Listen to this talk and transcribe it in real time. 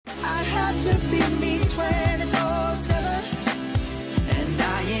used to beat me 24/7, and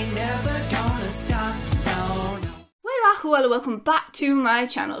I ain't never gonna stop, no, no. Well, welcome back to my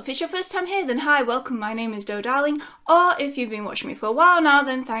channel. If it's your first time here, then hi, welcome, my name is Do Darling, or if you've been watching me for a while now,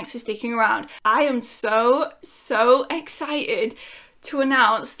 then thanks for sticking around. I am so excited to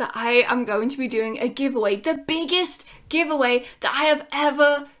announce that I am going to be doing a giveaway, the biggest giveaway that I have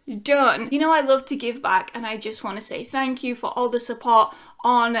ever done. You know, I love to give back, and I just want to say thank you for all the support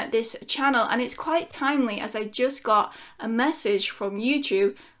on this channel, and it's quite timely as I just got a message from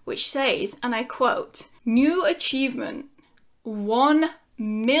YouTube which says, and I quote, "New achievement, 1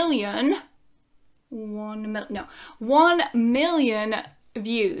 million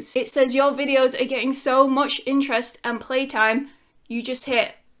views. It says your videos are getting so much interest and playtime, you just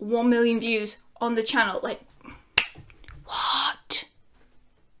hit 1 million views on the channel." Like, what?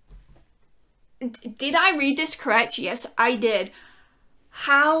 Did I read this correct? Yes, I did.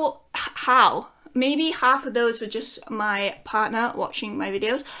 How? Maybe half of those were just my partner watching my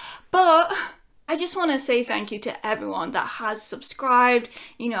videos, but I just want to say thank you to everyone that has subscribed,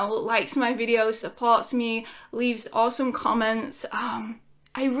 you know, likes my videos, supports me, leaves awesome comments. I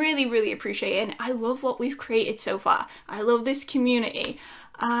really appreciate it, and I love what we've created so far. I love this community,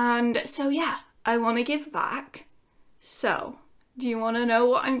 and so yeah, I want to give back. So, do you want to know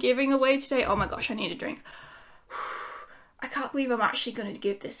what I'm giving away today? Oh my gosh, I need a drink. I can't believe I'm actually going to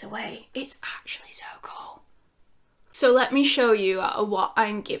give this away. It's actually so cool. So let me show you what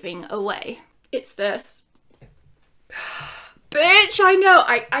I'm giving away. It's this. Bitch, I know.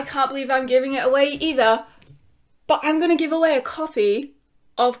 I can't believe I'm giving it away either. But I'm going to give away a copy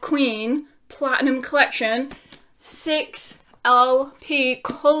of Queen Platinum Collection 6 LP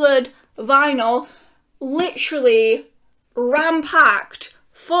coloured vinyl, literally ram-packed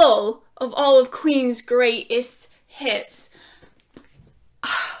full of all of Queen's greatest hits.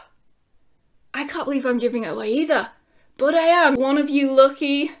 I can't believe I'm giving it away either, but I am. One of you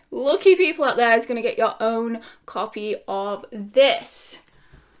lucky people out there is going to get your own copy of this.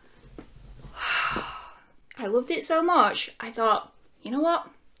 I loved it so much, I thought, you know what?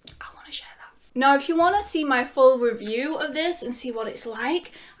 I want to share that. Now, if you want to see my full review of this and see what it's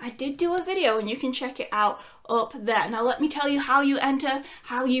like, I did do a video and you can check it out up there. Now, let me tell you how you enter,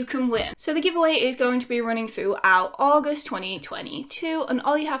 how you can win. So the giveaway is going to be running throughout August 2022, and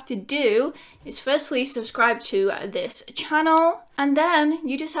all you have to do is firstly subscribe to this channel, and then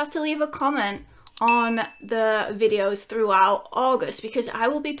you just have to leave a comment on the videos throughout August, because I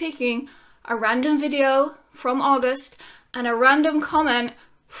will be picking a random video from August and a random comment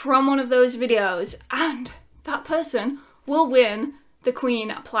from one of those videos, and that person will win the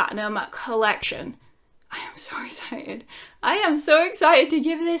Queen Platinum Collection. I am so excited. I am so excited to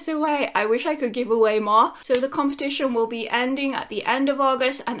give this away. I wish I could give away more. So the competition will be ending at the end of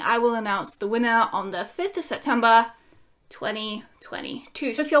August, and I will announce the winner on the 5th of September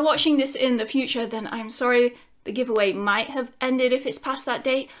 2022. So if you're watching this in the future, then I'm sorry, the giveaway might have ended if it's past that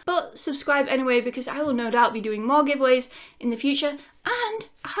date, but subscribe anyway, because I will no doubt be doing more giveaways in the future, and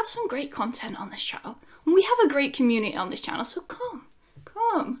I have some great content on this channel. And we have a great community on this channel, so come,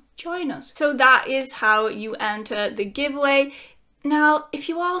 join us. So that is how you enter the giveaway. Now, if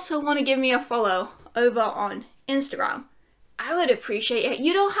you also want to give me a follow over on Instagram, I would appreciate it.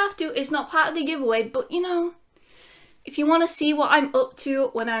 You don't have to, it's not part of the giveaway, but you know, if you want to see what I'm up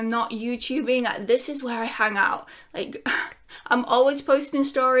to when I'm not YouTubing, this is where I hang out. Like, I'm always posting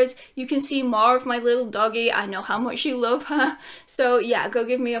stories. You can see more of my little doggy. I know how much you love her. So yeah, go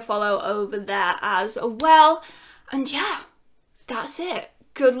give me a follow over there as well. And yeah, that's it.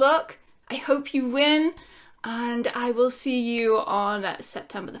 Good luck. I hope you win. And I will see you on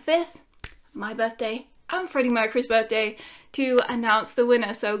September the 5th, my birthday, and Freddie Mercury's birthday, to announce the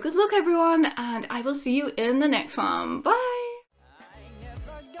winner. So good luck everyone, and I will see you in the next one. Bye!